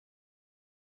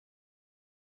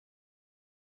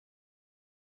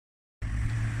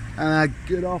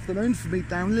Good afternoon for me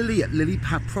down Lily at Lily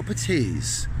Pad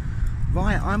Properties.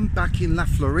 Right, I'm back in La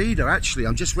Florida actually.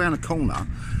 I'm just round the corner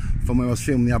from where I was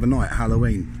filming the other night,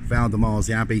 Halloween, Valdemar's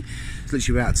the Abbey. It's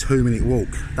literally about a 2-minute walk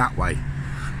that way.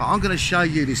 But I'm going to show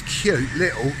you this cute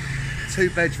little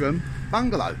 2-bedroom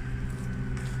bungalow.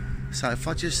 So if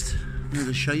I just, I'm going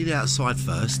to show you the outside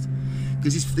first,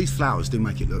 because these flowers do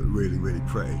make it look really, really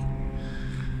pretty.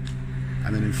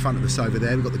 And then in front of us over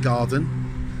there, we've got the garden.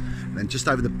 And then just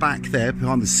over the back there,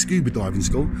 behind the scuba diving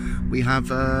school, we have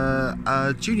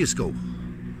a junior school.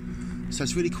 So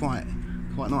it's really quite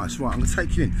nice. Right, I'm going to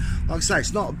take you in. Like I say,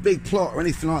 it's not a big plot or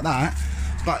anything like that,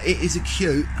 but it is a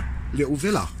cute little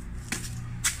villa.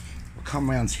 I'll come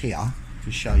round here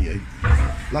to show you.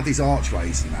 Love these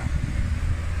archways and that.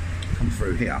 Come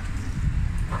through here.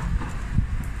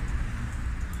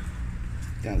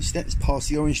 Down the steps, past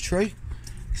the orange tree.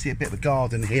 You see a bit of a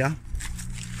garden here.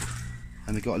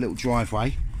 And they've got a little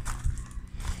driveway,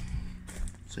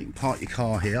 so you can park your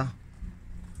car here.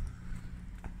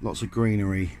 Lots of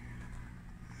greenery,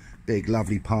 big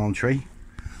lovely palm tree.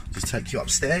 Just take you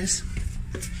upstairs.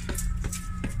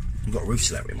 I've got a roof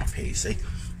slab up here, you see.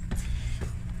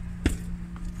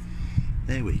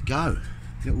 There we go,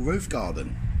 little roof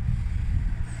garden.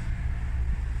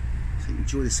 So you can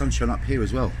enjoy the sunshine up here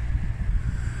as well.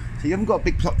 So you haven't got a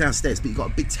big plot downstairs, but you've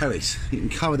got a big terrace. You can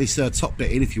cover this top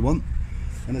bit in if you want.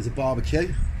 And there's a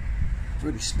barbecue,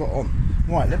 really spot on.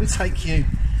 Right, let me take you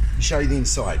and show you the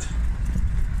inside.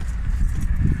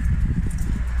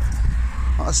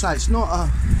 Like I say, it's not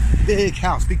a big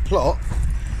house, big plot.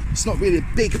 It's not really a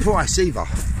big price either.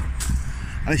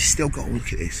 And it's still got,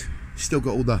 look at this, it's still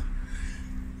got all the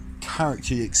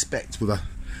character you expect with a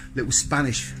little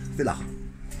Spanish villa.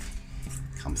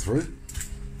 Come through,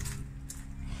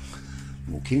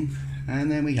 walk in,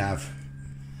 and then we have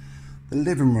the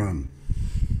living room.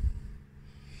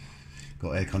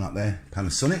 Got aircon up there,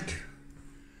 Panasonic.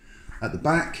 At the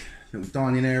back, little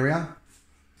dining area,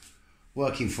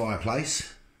 working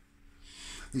fireplace.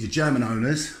 These are German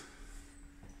owners.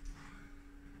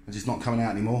 They're just not coming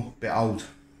out anymore. Bit old.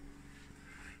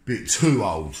 Bit too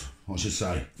old, I should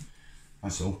say.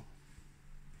 That's all.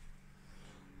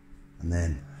 And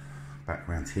then back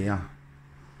around here.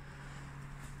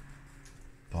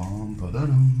 Bum, ba, da,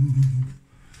 dum.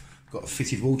 Got a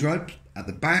fitted wardrobe at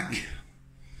the back.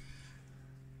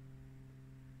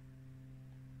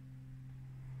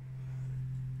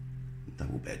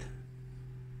 Double bed.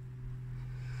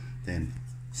 Then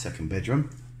second bedroom.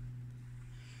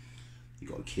 You've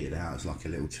got a kid out, it's like a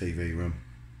little TV room.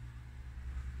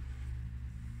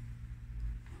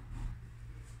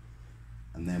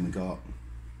 And then we got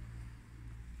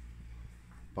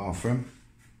bathroom.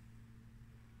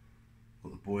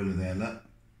 Got the boiler there, look.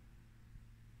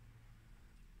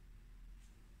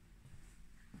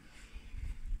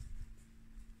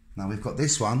 Now we've got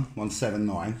this one,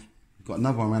 179. We've got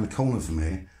another one around the corner from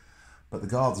here, but the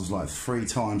garden's like 3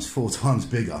 times, 4 times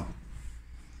bigger.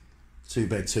 2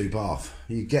 bed, 2 bath.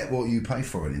 You get what you pay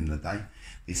for it in the day.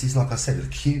 This is, like I said, a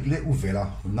cute little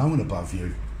villa with no one above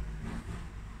you.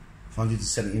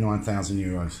 179,000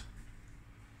 euros.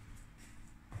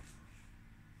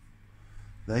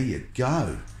 There you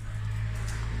go.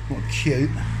 What a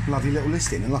cute, lovely little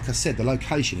listing. And like I said, the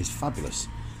location is fabulous.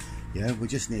 Yeah, we're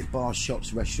just near bars,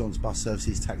 shops, restaurants, bus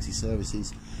services, taxi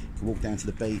services. You can walk down to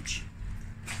the beach.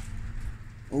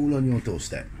 All on your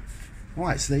doorstep.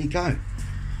 Right, so there you go.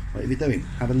 Whatever you're doing,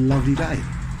 have a lovely day.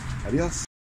 Adios.